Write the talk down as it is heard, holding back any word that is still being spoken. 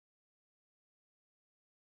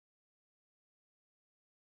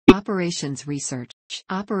Operations research.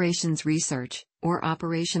 Operations research, or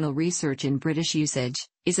operational research in British usage,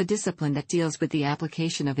 is a discipline that deals with the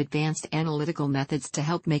application of advanced analytical methods to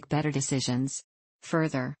help make better decisions.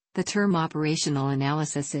 Further, the term operational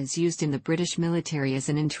analysis is used in the British military as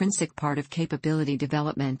an intrinsic part of capability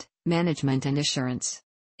development, management and assurance.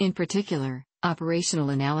 In particular,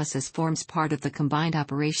 operational analysis forms part of the combined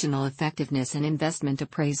operational effectiveness and investment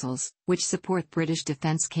appraisals, which support British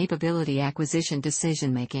defence capability acquisition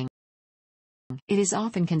decision-making. It is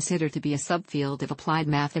often considered to be a subfield of applied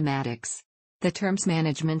mathematics. The terms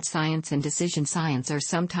management science and decision science are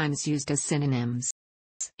sometimes used as synonyms.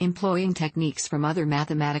 Employing techniques from other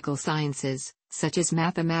mathematical sciences, such as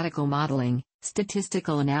mathematical modeling,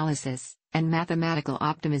 statistical analysis, and mathematical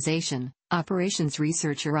optimization, operations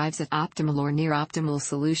research arrives at optimal or near-optimal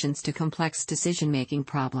solutions to complex decision-making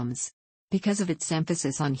problems. Because of its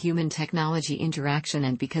emphasis on human-technology interaction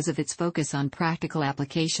and because of its focus on practical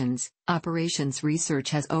applications, operations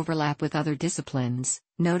research has overlap with other disciplines,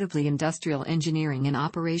 notably industrial engineering and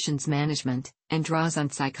operations management, and draws on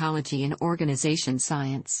psychology and organization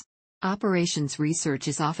science. Operations research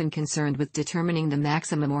is often concerned with determining the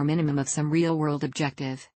maximum or minimum of some real-world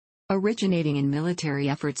objective. Originating in military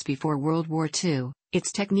efforts before World War II,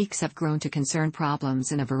 its techniques have grown to concern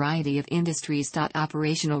problems in a variety of industries.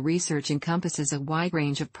 Operational research encompasses a wide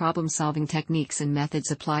range of problem-solving techniques and methods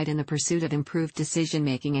applied in the pursuit of improved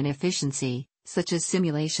decision-making and efficiency, such as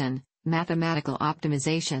simulation, mathematical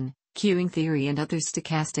optimization, queuing theory and other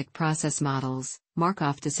stochastic process models,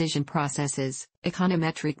 Markov decision processes,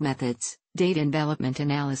 econometric methods, data development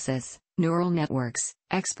analysis, neural networks,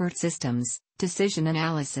 expert systems, decision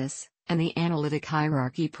analysis, and the analytic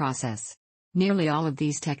hierarchy process. Nearly all of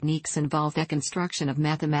these techniques involve the construction of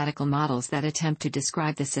mathematical models that attempt to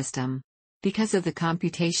describe the system. Because of the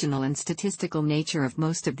computational and statistical nature of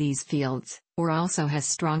most of these fields, OR also has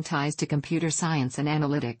strong ties to computer science and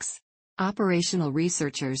analytics. Operational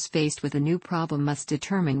researchers faced with a new problem must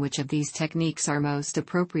determine which of these techniques are most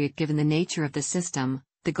appropriate given the nature of the system,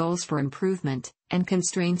 the goals for improvement, and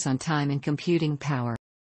constraints on time and computing power.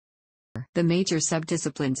 The major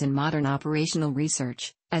subdisciplines in modern operational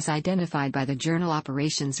research, as identified by the journal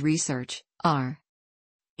Operations Research, are: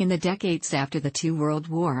 in the decades after the two world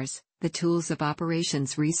wars, the tools of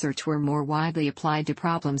operations research were more widely applied to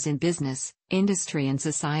problems in business, industry and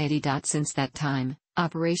society. Since that time,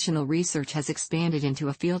 operational research has expanded into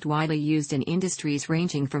a field widely used in industries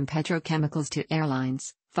ranging from petrochemicals to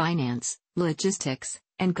airlines, finance, logistics,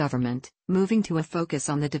 and government, moving to a focus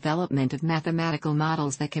on the development of mathematical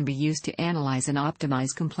models that can be used to analyze and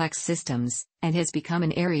optimize complex systems, and has become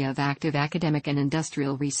an area of active academic and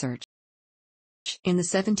industrial research. In the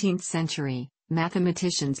 17th century,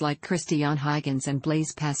 mathematicians like Christian Huygens and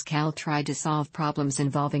Blaise Pascal tried to solve problems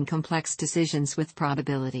involving complex decisions with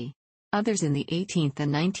probability. Others in the 18th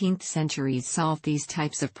and 19th centuries solved these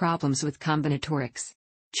types of problems with combinatorics.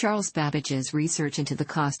 Charles Babbage's research into the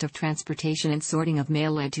cost of transportation and sorting of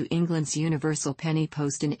mail led to England's universal penny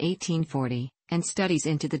post in 1840, and studies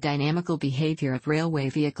into the dynamical behavior of railway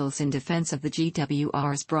vehicles in defense of the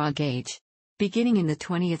GWR's broad gauge. Beginning in the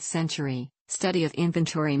 20th century, study of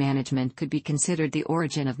inventory management could be considered the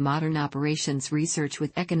origin of modern operations research,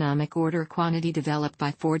 with economic order quantity developed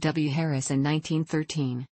by Ford W. Harris in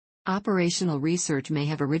 1913. Operational research may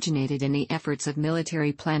have originated in the efforts of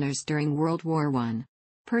military planners during World War I.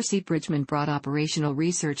 Percy Bridgman brought operational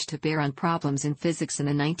research to bear on problems in physics in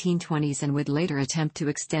the 1920s and would later attempt to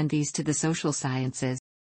extend these to the social sciences.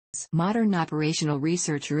 Modern operational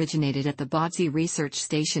research originated at the Bodsey Research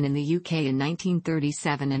Station in the UK in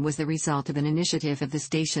 1937 and was the result of an initiative of the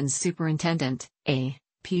station's superintendent, A.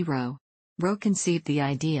 P. Rowe. Rowe conceived the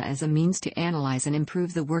idea as a means to analyze and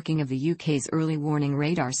improve the working of the UK's early warning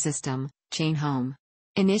radar system, Chain Home.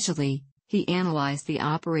 Initially, he analyzed the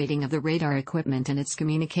operating of the radar equipment and its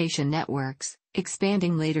communication networks,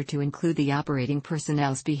 expanding later to include the operating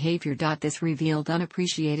personnel's behavior. This revealed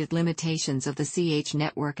unappreciated limitations of the CH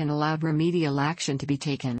network and allowed remedial action to be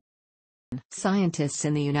taken. Scientists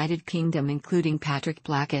in the United Kingdom, including Patrick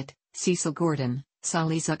Blackett, Cecil Gordon,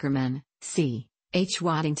 Solly Zuckerman, C. H.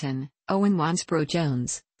 Waddington, Owen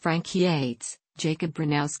Wansbrough-Jones, Frank Yates, Jacob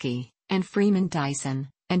Bronowski, and Freeman Dyson,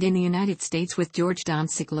 and in the United States with George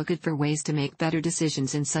Donsick, looked for ways to make better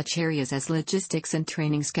decisions in such areas as logistics and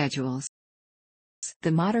training schedules.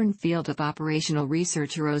 The modern field of operational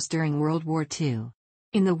research arose during World War II.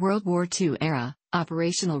 In the World War II era,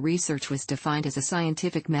 operational research was defined as a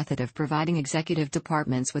scientific method of providing executive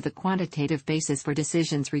departments with a quantitative basis for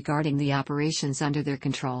decisions regarding the operations under their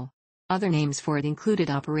control. Other names for it included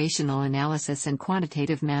operational analysis and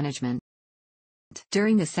quantitative management.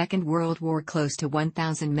 During the Second World War, close to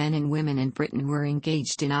 1,000 men and women in Britain were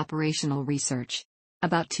engaged in operational research.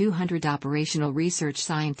 About 200 operational research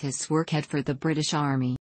scientists worked for the British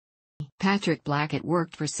Army. Patrick Blackett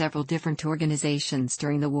worked for several different organizations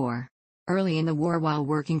during the war. Early in the war, while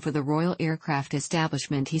working for the Royal Aircraft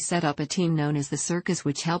Establishment, he set up a team known as the Circus,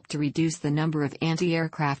 which helped to reduce the number of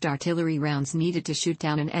anti-aircraft artillery rounds needed to shoot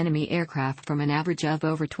down an enemy aircraft from an average of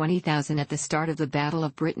over 20,000 at the start of the Battle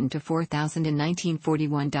of Britain to 4,000 in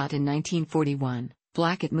 1941. In 1941,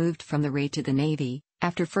 Blackett moved from the RAF to the Navy,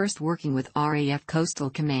 after first working with RAF Coastal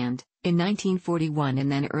Command in 1941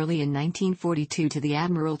 and then early in 1942 to the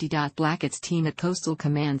Admiralty. Blackett's team at Coastal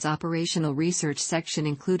Command's Operational Research Section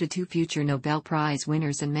included 2 future Nobel Prize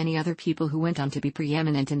winners and many other people who went on to be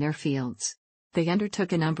preeminent in their fields. They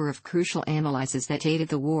undertook a number of crucial analyses that aided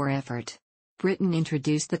the war effort. Britain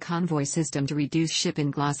introduced the convoy system to reduce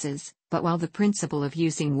shipping losses, but while the principle of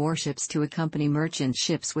using warships to accompany merchant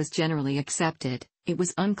ships was generally accepted, it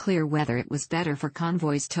was unclear whether it was better for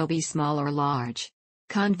convoys to be small or large.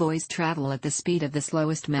 Convoys travel at the speed of the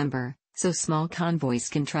slowest member, so small convoys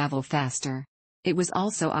can travel faster. It was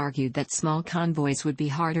also argued that small convoys would be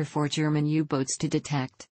harder for German U-boats to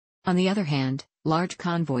detect. On the other hand, large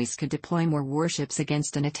convoys could deploy more warships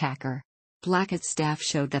against an attacker. Blackett's staff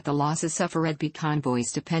showed that the losses suffered by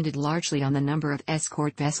convoys depended largely on the number of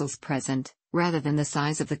escort vessels present, rather than the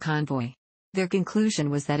size of the convoy. Their conclusion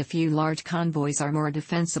was that a few large convoys are more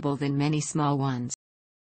defensible than many small ones.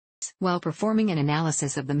 While performing an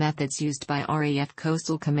analysis of the methods used by RAF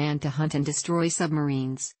Coastal Command to hunt and destroy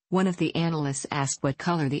submarines, one of the analysts asked what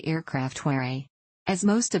color the aircraft were. As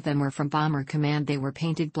most of them were from Bomber Command, they were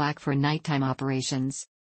painted black for nighttime operations.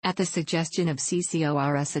 At the suggestion of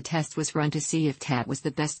COEIA, a test was run to see if that was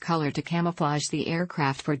the best color to camouflage the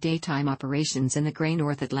aircraft for daytime operations in the grey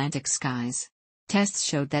North Atlantic skies. Tests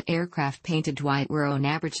showed that aircraft painted white were on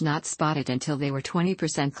average not spotted until they were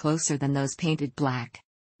 20% closer than those painted black.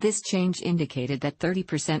 This change indicated that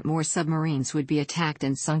 30% more submarines would be attacked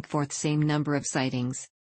and sunk for the same number of sightings.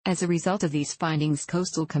 As a result of these findings,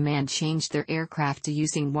 Coastal Command changed their aircraft to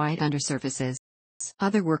using white undersurfaces.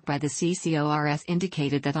 Other work by the COEIA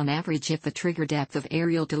indicated that on average, if the trigger depth of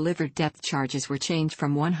aerial delivered depth charges were changed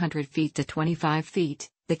from 100 feet to 25 feet,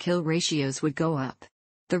 the kill ratios would go up.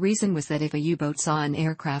 The reason was that if a U-boat saw an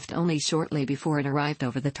aircraft only shortly before it arrived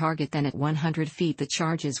over the target, then at 100 feet the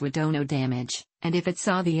charges would do no damage, and if it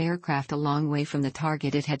saw the aircraft a long way from the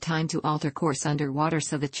target, it had time to alter course underwater,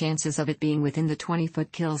 so the chances of it being within the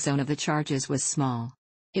 20-foot kill zone of the charges was small.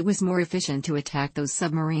 It was more efficient to attack those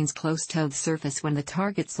submarines close to the surface when the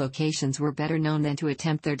target's locations were better known than to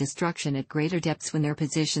attempt their destruction at greater depths when their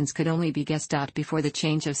positions could only be guessed at before the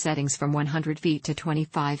change of settings from 100 feet to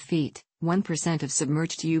 25 feet. 1% of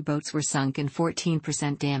submerged U-boats were sunk and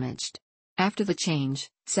 14% damaged. After the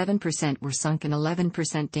change, 7% were sunk and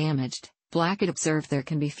 11% damaged. Blackett observed there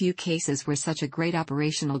can be few cases where such a great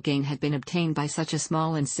operational gain had been obtained by such a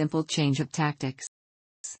small and simple change of tactics.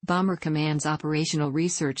 Bomber Command's Operational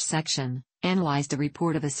Research Section analyzed a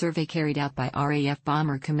report of a survey carried out by RAF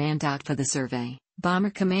Bomber Command. For the survey,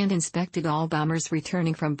 Bomber Command inspected all bombers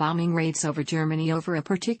returning from bombing raids over Germany over a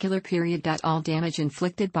particular period. All damage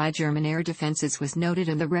inflicted by German air defenses was noted,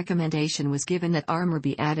 and the recommendation was given that armor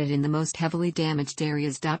be added in the most heavily damaged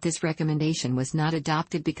areas. This recommendation was not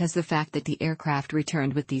adopted because the fact that the aircraft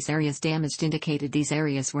returned with these areas damaged indicated these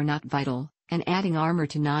areas were not vital, and adding armor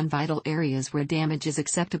to non-vital areas where damage is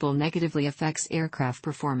acceptable negatively affects aircraft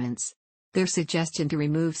performance. Their suggestion to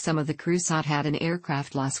remove some of the crew so that an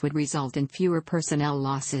aircraft loss would result in fewer personnel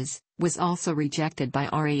losses was also rejected by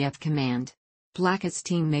RAF Command. Blackett's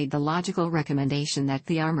team made the logical recommendation that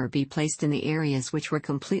the armor be placed in the areas which were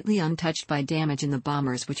completely untouched by damage in the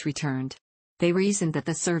bombers which returned. They reasoned that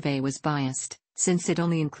the survey was biased, since it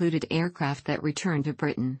only included aircraft that returned to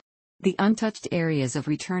Britain. The untouched areas of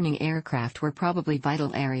returning aircraft were probably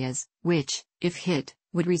vital areas, which, if hit,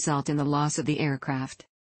 would result in the loss of the aircraft.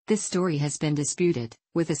 This story has been disputed,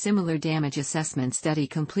 with a similar damage assessment study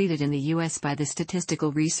completed in the U.S. by the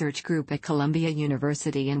Statistical Research Group at Columbia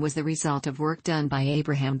University and was the result of work done by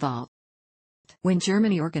Abraham Vault. When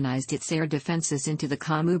Germany organized its air defenses into the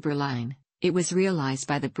Kamm-Ober line, it was realized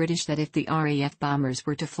by the British that if the RAF bombers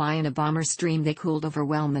were to fly in a bomber stream, they could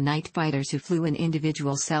overwhelm the night fighters who flew in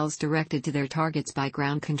individual cells directed to their targets by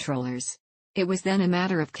ground controllers. It was then a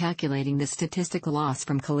matter of calculating the statistical loss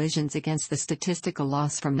from collisions against the statistical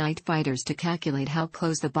loss from night fighters to calculate how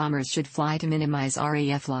close the bombers should fly to minimize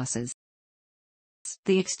RAF losses.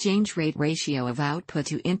 The exchange rate ratio of output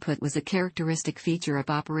to input was a characteristic feature of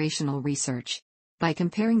operational research. By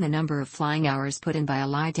comparing the number of flying hours put in by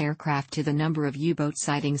Allied aircraft to the number of U-boat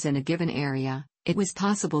sightings in a given area, it was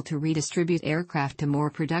possible to redistribute aircraft to more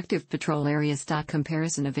productive patrol areas.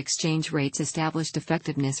 Comparison of exchange rates established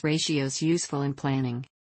effectiveness ratios useful in planning.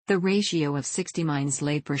 The ratio of 60 mines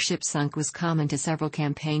laid per ship sunk was common to several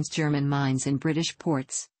campaigns: German mines in British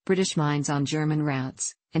ports, British mines on German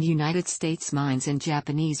routes, and United States mines in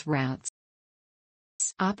Japanese routes.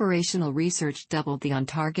 Operational research doubled the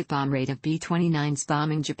on-target bomb rate of B-29s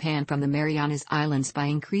bombing Japan from the Marianas Islands by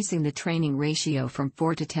increasing the training ratio from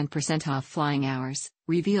 4 to 10% off flying hours,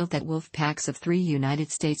 revealed that wolf packs of 3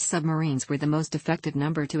 United States submarines were the most effective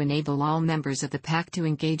number to enable all members of the pack to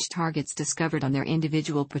engage targets discovered on their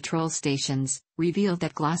individual patrol stations, revealed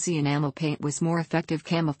that glossy enamel paint was more effective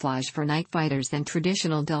camouflage for night fighters than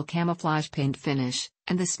traditional dull camouflage paint finish,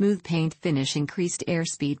 and the smooth paint finish increased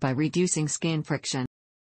airspeed by reducing skin friction.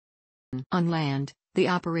 On land, the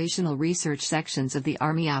operational research sections of the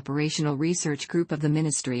Army Operational Research Group of the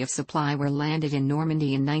Ministry of Supply were landed in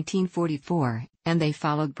Normandy in 1944, and they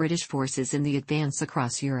followed British forces in the advance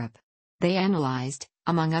across Europe. They analyzed,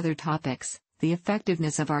 among other topics, the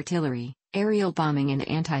effectiveness of artillery, aerial bombing and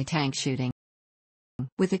anti-tank shooting.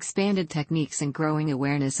 With expanded techniques and growing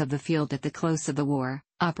awareness of the field at the close of the war,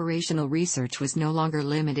 operational research was no longer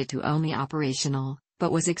limited to only operational,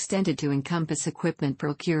 but was extended to encompass equipment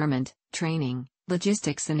procurement, training,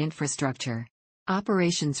 logistics and infrastructure.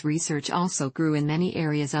 Operations research also grew in many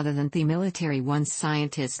areas other than the military once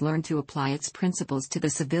scientists learned to apply its principles to the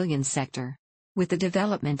civilian sector. With the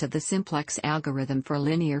development of the simplex algorithm for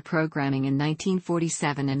linear programming in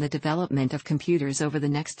 1947 and the development of computers over the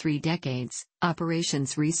next 3 decades,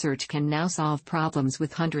 operations research can now solve problems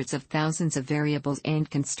with hundreds of thousands of variables and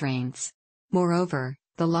constraints. Moreover,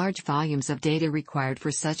 the large volumes of data required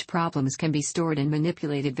for such problems can be stored and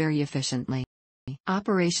manipulated very efficiently.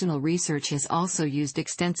 Operational research is also used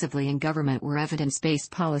extensively in government where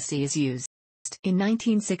evidence-based policy is used. In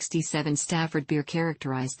 1967, Stafford Beer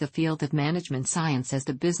characterized the field of management science as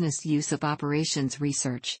the business use of operations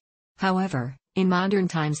research. However, in modern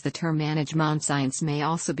times the term management science may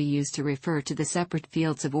also be used to refer to the separate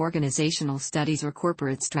fields of organizational studies or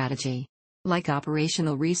corporate strategy. Like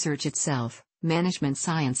operational research itself, management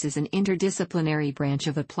science is an interdisciplinary branch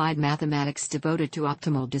of applied mathematics devoted to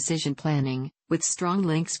optimal decision planning, with strong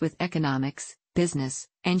links with economics, business,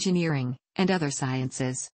 engineering, and other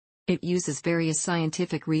sciences. It uses various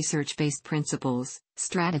scientific research-based principles,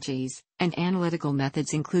 strategies, and analytical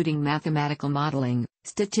methods including mathematical modeling,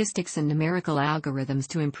 statistics and numerical algorithms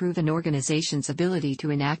to improve an organization's ability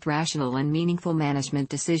to enact rational and meaningful management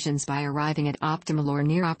decisions by arriving at optimal or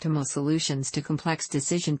near-optimal solutions to complex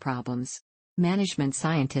decision problems. Management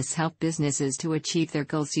scientists help businesses to achieve their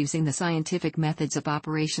goals using the scientific methods of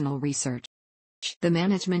operational research. The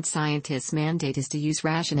management scientist's mandate is to use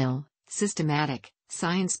rational, systematic,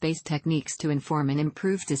 science-based techniques to inform and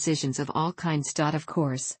improve decisions of all kinds. Of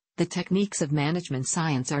course, the techniques of management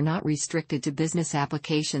science are not restricted to business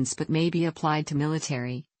applications but may be applied to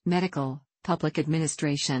military, medical, public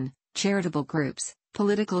administration, charitable groups,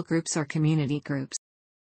 political groups or community groups.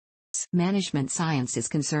 Management science is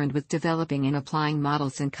concerned with developing and applying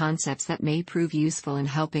models and concepts that may prove useful in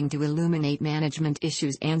helping to illuminate management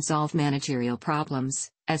issues and solve managerial problems,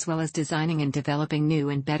 as well as designing and developing new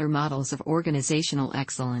and better models of organizational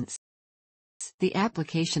excellence. The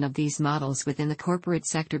application of these models within the corporate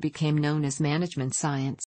sector became known as management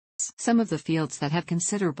science. Some of the fields that have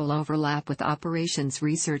considerable overlap with operations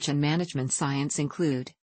research and management science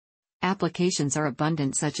include: applications are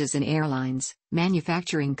abundant such as in airlines,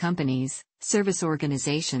 manufacturing companies, service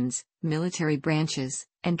organizations, military branches,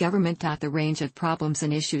 and government. The range of problems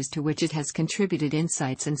and issues to which it has contributed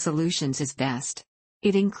insights and solutions is vast.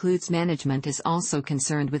 It includes management is also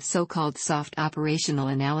concerned with so-called soft operational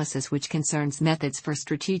analysis, which concerns methods for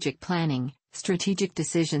strategic planning, strategic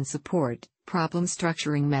decision support, problem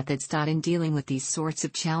structuring methods. In dealing with these sorts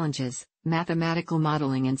of challenges, mathematical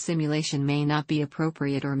modeling and simulation may not be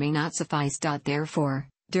appropriate or may not suffice. Therefore,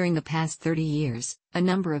 during the past 30 years, a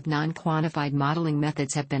number of non-quantified modeling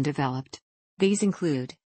methods have been developed. These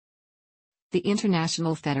include: the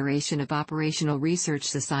International Federation of Operational Research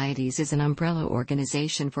Societies is an umbrella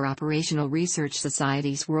organization for operational research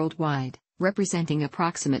societies worldwide, representing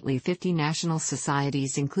approximately 50 national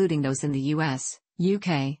societies including those in the US,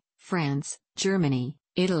 UK, France, Germany,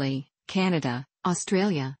 Italy, Canada,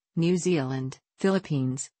 Australia, New Zealand,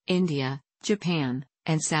 Philippines, India, Japan,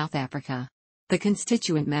 and South Africa. The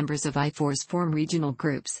constituent members of I4S form regional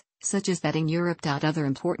groups, such as that in Europe. Other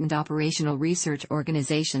important operational research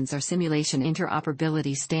organizations are Simulation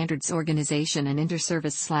Interoperability Standards Organization and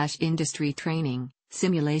Interservice/Industry Training,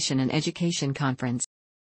 Simulation and Education Conference.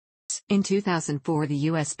 In 2004, the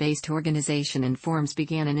US-based organization Informs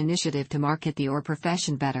began an initiative to market the OR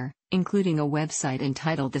profession better, including a website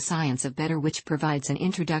entitled The Science of Better, which provides an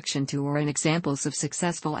introduction to OR and examples of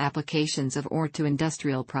successful applications of OR to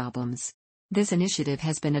industrial problems. This initiative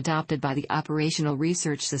has been adopted by the Operational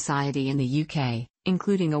Research Society in the UK,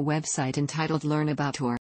 including a website entitled Learn About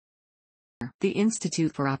OR. The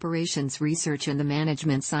Institute for Operations Research and the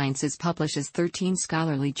Management Sciences publishes 13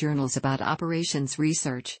 scholarly journals about operations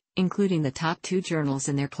research, including the top 2 journals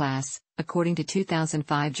in their class, according to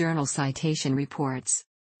 2005 journal citation reports.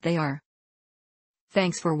 They are.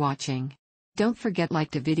 Thanks for watching. Don't forget to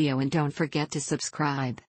like the video and don't forget to subscribe.